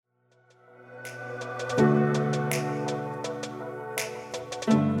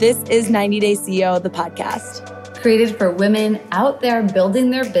This is 90 Day CEO, the podcast. Created for women out there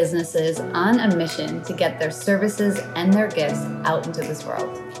building their businesses on a mission to get their services and their gifts out into this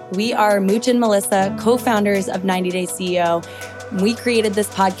world. We are Mooch and Melissa, co-founders of 90 Day CEO. We created this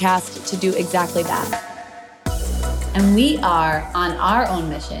podcast to do exactly that. And we are on our own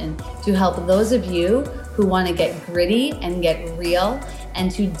mission to help those of you who want to get gritty and get real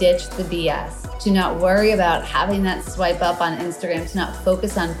and to ditch the BS. To not worry about having that swipe up on Instagram, to not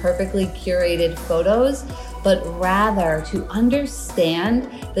focus on perfectly curated photos, but rather to understand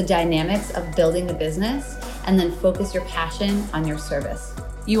the dynamics of building a business and then focus your passion on your service.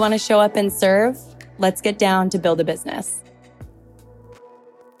 You want to show up and serve? Let's get down to build a business.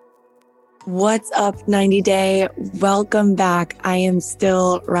 What's up, 90 Day? Welcome back. I am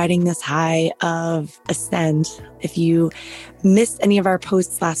still riding this high of Ascend. If you missed any of our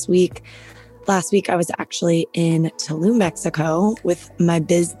posts last week I was actually in Tulum, Mexico with my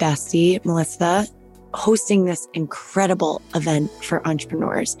biz bestie, Melissa, hosting this incredible event for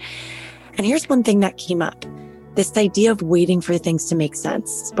entrepreneurs. And here's one thing that came up. This idea of waiting for things to make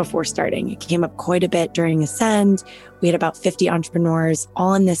sense before starting. It came up quite a bit during Ascend. We had about 50 entrepreneurs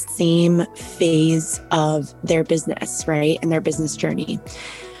all in this same phase of their business, right? And their business journey.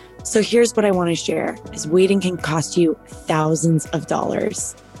 So here's what I want to share is waiting can cost you thousands of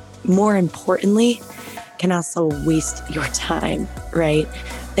dollars. More importantly, can also waste your time, right?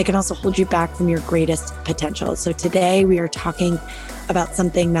 They can also hold you back from your greatest potential. So today we are talking about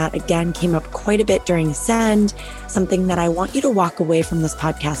something that, again, came up quite a bit during Ascend, something that I want you to walk away from this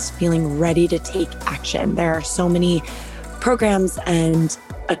podcast feeling ready to take action. There are so many programs and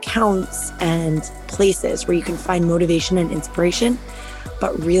accounts and places where you can find motivation and inspiration.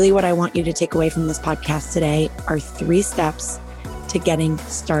 But really what I want you to take away from this podcast today are 3 steps to getting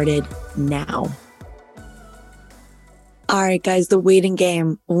started now. All right, guys, the waiting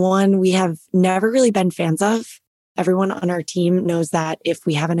game. One we have never really been fans of. Everyone on our team knows that if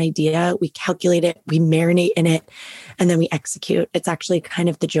we have an idea, we calculate it, we marinate in it, and then we execute. It's actually kind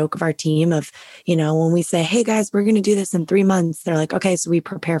of the joke of our team of, when we say, hey guys, we're going to do this in 3 months, they're like, okay, so we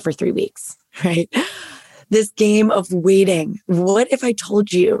prepare for 3 weeks, right? This game of waiting. What if I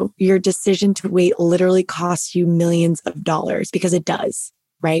told you your decision to wait literally costs you millions of dollars? Because it does,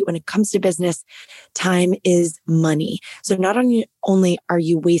 right? When it comes to business, time is money. So not only are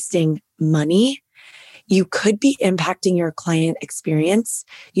you wasting money, you could be impacting your client experience.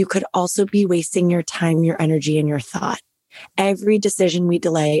 You could also be wasting your time, your energy, and your thought. Every decision we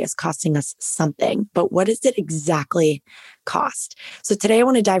delay is costing us something, but what does it exactly cost? So today I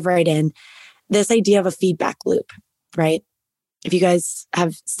want to dive right in. This idea of a feedback loop, right? If you guys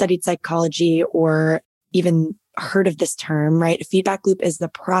have studied psychology or even heard of this term, right? A feedback loop is the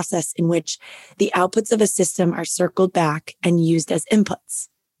process in which the outputs of a system are circled back and used as inputs,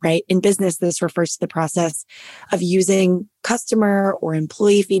 right? In business, this refers to the process of using customer or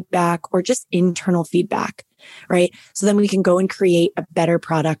employee feedback or just internal feedback, right? So then we can go and create a better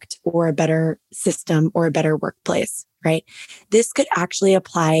product or a better system or a better workplace, right? This could actually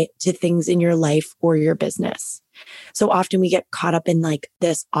apply to things in your life or your business. So often we get caught up in like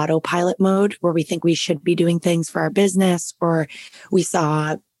this autopilot mode where we think we should be doing things for our business, or we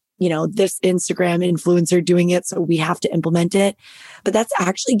saw, this Instagram influencer doing it, so we have to implement it. But that's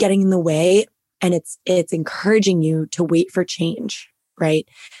actually getting in the way, and it's encouraging you to wait for change, right?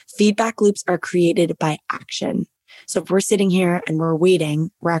 Feedback loops are created by action. So if we're sitting here and we're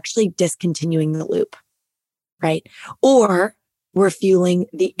waiting, we're actually discontinuing the loop, right? Or we're fueling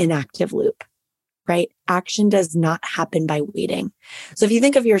the inactive loop, right? Action does not happen by waiting. So if you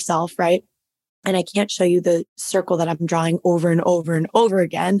think of yourself, right? And I can't show you the circle that I'm drawing over and over and over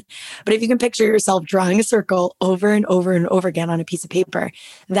again, but if you can picture yourself drawing a circle over and over and over again on a piece of paper,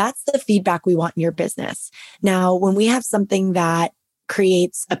 that's the feedback we want in your business. Now, when we have something that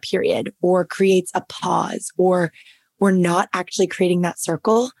creates a period or creates a pause, or we're not actually creating that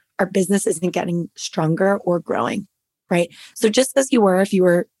circle, our business isn't getting stronger or growing, right? So just as if you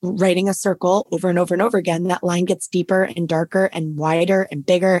were writing a circle over and over and over again, that line gets deeper and darker and wider and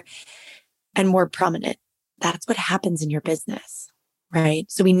bigger and more prominent. That's what happens in your business, right?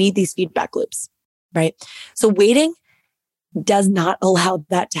 So we need these feedback loops, right? So waiting does not allow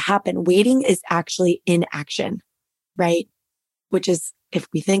that to happen. Waiting is actually inaction, right? Which is, if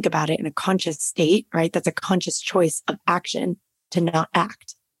we think about it in a conscious state, right? That's a conscious choice of action to not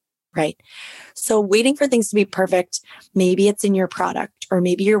act, right? So waiting for things to be perfect, maybe it's in your product, or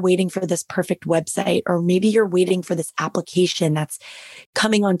maybe you're waiting for this perfect website, or maybe you're waiting for this application that's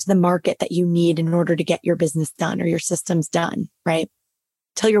coming onto the market that you need in order to get your business done or your systems done, right?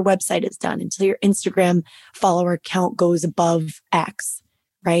 Until your website is done, until your Instagram follower count goes above X,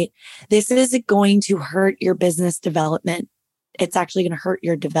 right? This is going to hurt your business development. It's actually going to hurt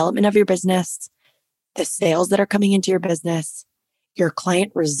your development of your business, the sales that are coming into your business, your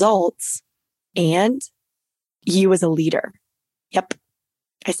client results, and you as a leader. Yep,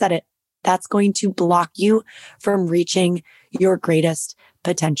 I said it. That's going to block you from reaching your greatest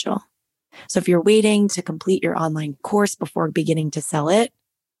potential. So if you're waiting to complete your online course before beginning to sell it,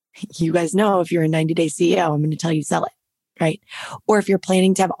 you guys know if you're a 90-day CEO, I'm going to tell you sell it, right? Or if you're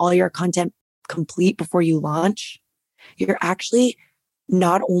planning to have all your content complete before you launch, you're actually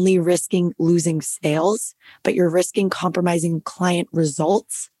not only risking losing sales, but you're risking compromising client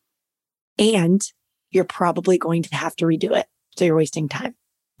results, and you're probably going to have to redo it. So you're wasting time,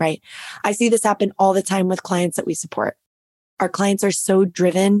 right? I see this happen all the time with clients that we support. Our clients are so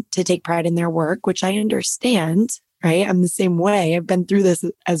driven to take pride in their work, which I understand, right? I'm the same way. I've been through this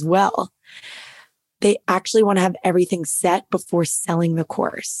as well. They actually want to have everything set before selling the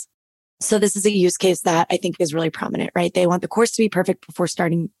course. So this is a use case that I think is really prominent, right? They want the course to be perfect before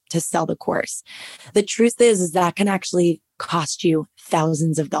starting to sell the course. The truth is that can actually cost you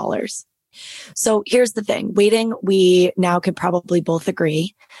thousands of dollars. So here's the thing. Waiting, we now can probably both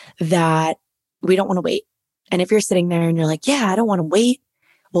agree that we don't want to wait. And if you're sitting there and you're like, yeah, I don't want to wait.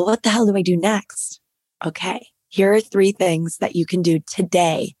 Well, what the hell do I do next? Okay. Here are 3 things that you can do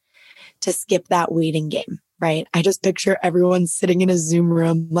today to skip that waiting game, right? I just picture everyone sitting in a Zoom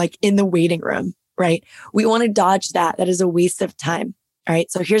room, like in the waiting room, right? We want to dodge that. That is a waste of time. All right.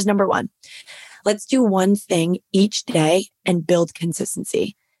 So here's number 1. Let's do one thing each day and build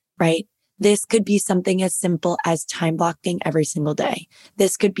consistency, right? This could be something as simple as time blocking every single day.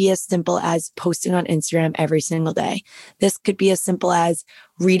 This could be as simple as posting on Instagram every single day. This could be as simple as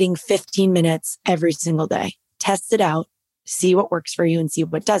reading 15 minutes every single day. Test it out, see what works for you and see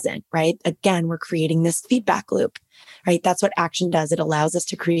what doesn't, right? Again, we're creating this feedback loop, right? That's what action does. It allows us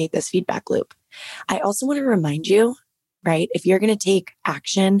to create this feedback loop. I also want to remind you, right? If you're going to take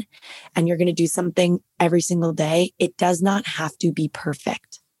action and you're going to do something every single day, it does not have to be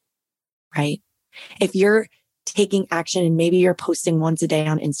perfect. Right? If you're taking action and maybe you're posting once a day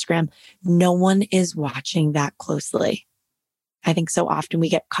on Instagram, no one is watching that closely. I think so often we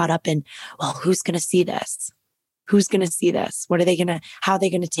get caught up in, well, who's going to see this? Who's going to see this? How are they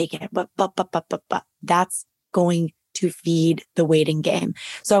going to take it? But. That's going to feed the waiting game.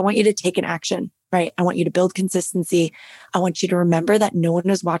 So I want you to take an action, right? I want you to build consistency. I want you to remember that no one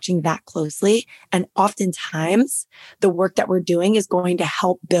is watching that closely. And oftentimes the work that we're doing is going to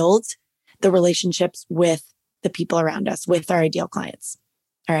help build the relationships with the people around us, with our ideal clients.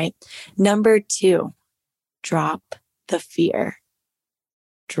 All right. Number 2, drop the fear.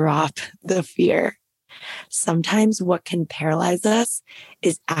 Drop the fear. Sometimes what can paralyze us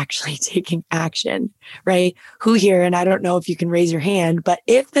is actually taking action, right? Who here, and I don't know if you can raise your hand, but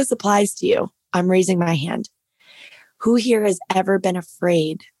if this applies to you, I'm raising my hand. Who here has ever been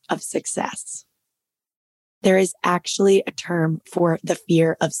afraid of success? There is actually a term for the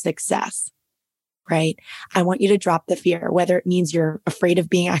fear of success, right? I want you to drop the fear, whether it means you're afraid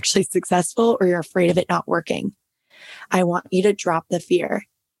of being actually successful or you're afraid of it not working. I want you to drop the fear.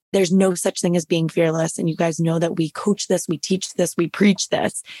 There's no such thing as being fearless. And you guys know that we coach this, we teach this, we preach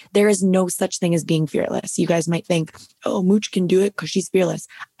this. There is no such thing as being fearless. You guys might think, oh, Mooch can do it because she's fearless.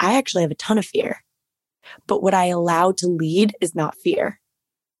 I actually have a ton of fear. But what I allow to lead is not fear.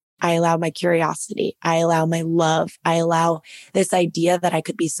 I allow my curiosity. I allow my love. I allow this idea that I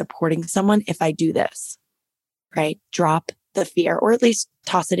could be supporting someone if I do this, right? Drop the fear, or at least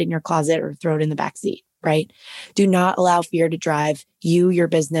toss it in your closet or throw it in the backseat, right? Do not allow fear to drive you, your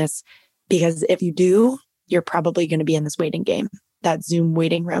business, because if you do, you're probably going to be in this waiting game, that Zoom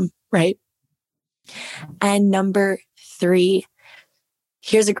waiting room, right? And number 3,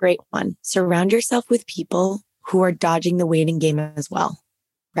 here's a great one. Surround yourself with people who are dodging the waiting game as well.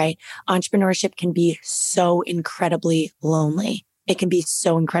 Right? Entrepreneurship can be so incredibly lonely. It can be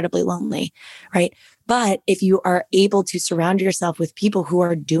so incredibly lonely, right? But if you are able to surround yourself with people who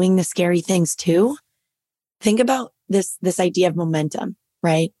are doing the scary things too, think about this idea of momentum,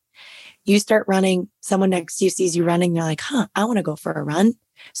 right? You start running, someone next to you sees you running, they're like, I want to go for a run.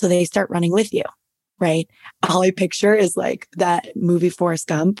 So they start running with you, right? All I picture is like that movie Forrest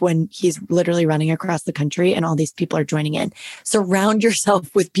Gump when he's literally running across the country and all these people are joining in. Surround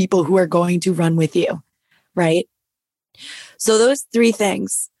yourself with people who are going to run with you, right? So those 3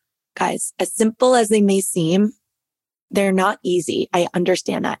 things, guys, as simple as they may seem, they're not easy. I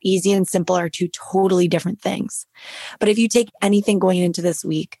understand that. Easy and simple are 2 totally different things. But if you take anything going into this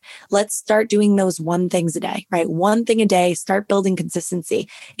week, let's start doing those 1 things a day, right? 1 thing a day, start building consistency.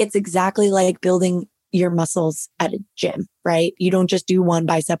 It's exactly like building your muscles at a gym, right? You don't just do one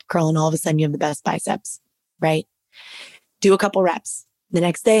bicep curl and all of a sudden you have the best biceps, right? Do a couple reps. The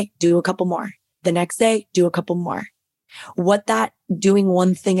next day, do a couple more. The next day, do a couple more. What that doing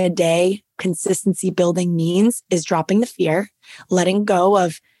one thing a day, consistency building means is dropping the fear, letting go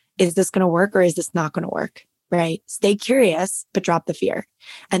of, is this going to work or is this not going to work, right? Stay curious, but drop the fear.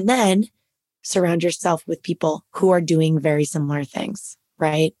 And then surround yourself with people who are doing very similar things,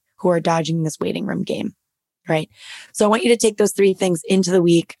 right? Who are dodging this waiting room game, right? So I want you to take those 3 things into the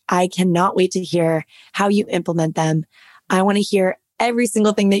week. I cannot wait to hear how you implement them. I want to hear every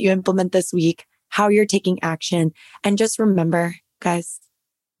single thing that you implement this week, how you're taking action. And just remember, guys,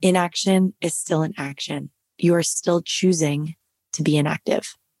 inaction is still an action. You are still choosing to be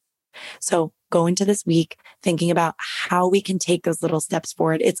inactive. So go into this week thinking about how we can take those little steps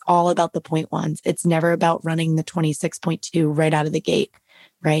forward. It's all about the 0.1s. It's never about running the 26.2 right out of the gate,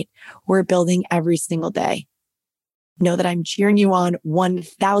 right? We're building every single day. Know that I'm cheering you on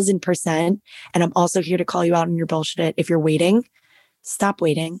 1000%. And I'm also here to call you out on your bullshit. If you're waiting, stop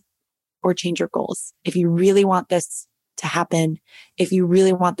waiting or change your goals. If you really want this to happen, if you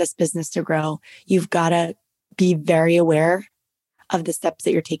really want this business to grow, you've got to be very aware of the steps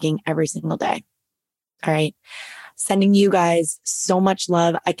that you're taking every single day. All right. Sending you guys so much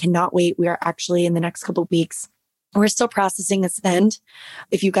love. I cannot wait. We are actually in the next couple of weeks. We're still processing Ascend.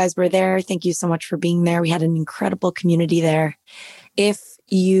 If you guys were there, thank you so much for being there. We had an incredible community there. If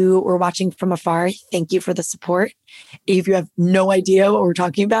you were watching from afar, thank you for the support. If you have no idea what we're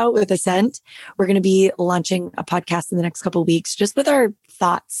talking about with Ascend, we're going to be launching a podcast in the next couple of weeks, just with our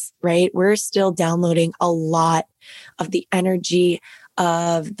thoughts, right? We're still downloading a lot of the energy,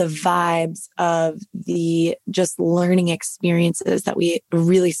 of the vibes, of the just learning experiences that we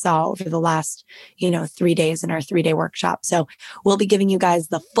really saw over the last, 3 days in our 3-day workshop. So we'll be giving you guys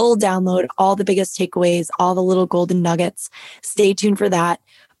the full download, all the biggest takeaways, all the little golden nuggets. Stay tuned for that.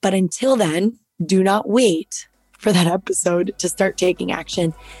 But until then, do not wait for that episode to start taking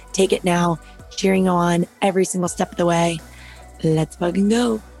action. Take it now, cheering on every single step of the way. Let's fucking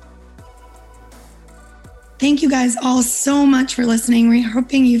go. Thank you guys all so much for listening. We're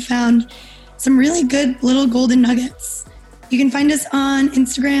hoping you found some really good little golden nuggets. You can find us on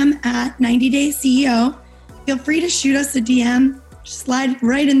Instagram at 90daysCEO. Feel free to shoot us a DM. Just slide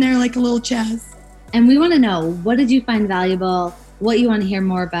right in there like a little Chaz. And we want to know, what did you find valuable, what you want to hear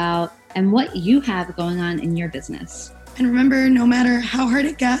more about, and what you have going on in your business. And remember, no matter how hard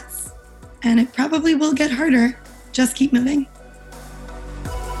it gets, and it probably will get harder, just keep moving.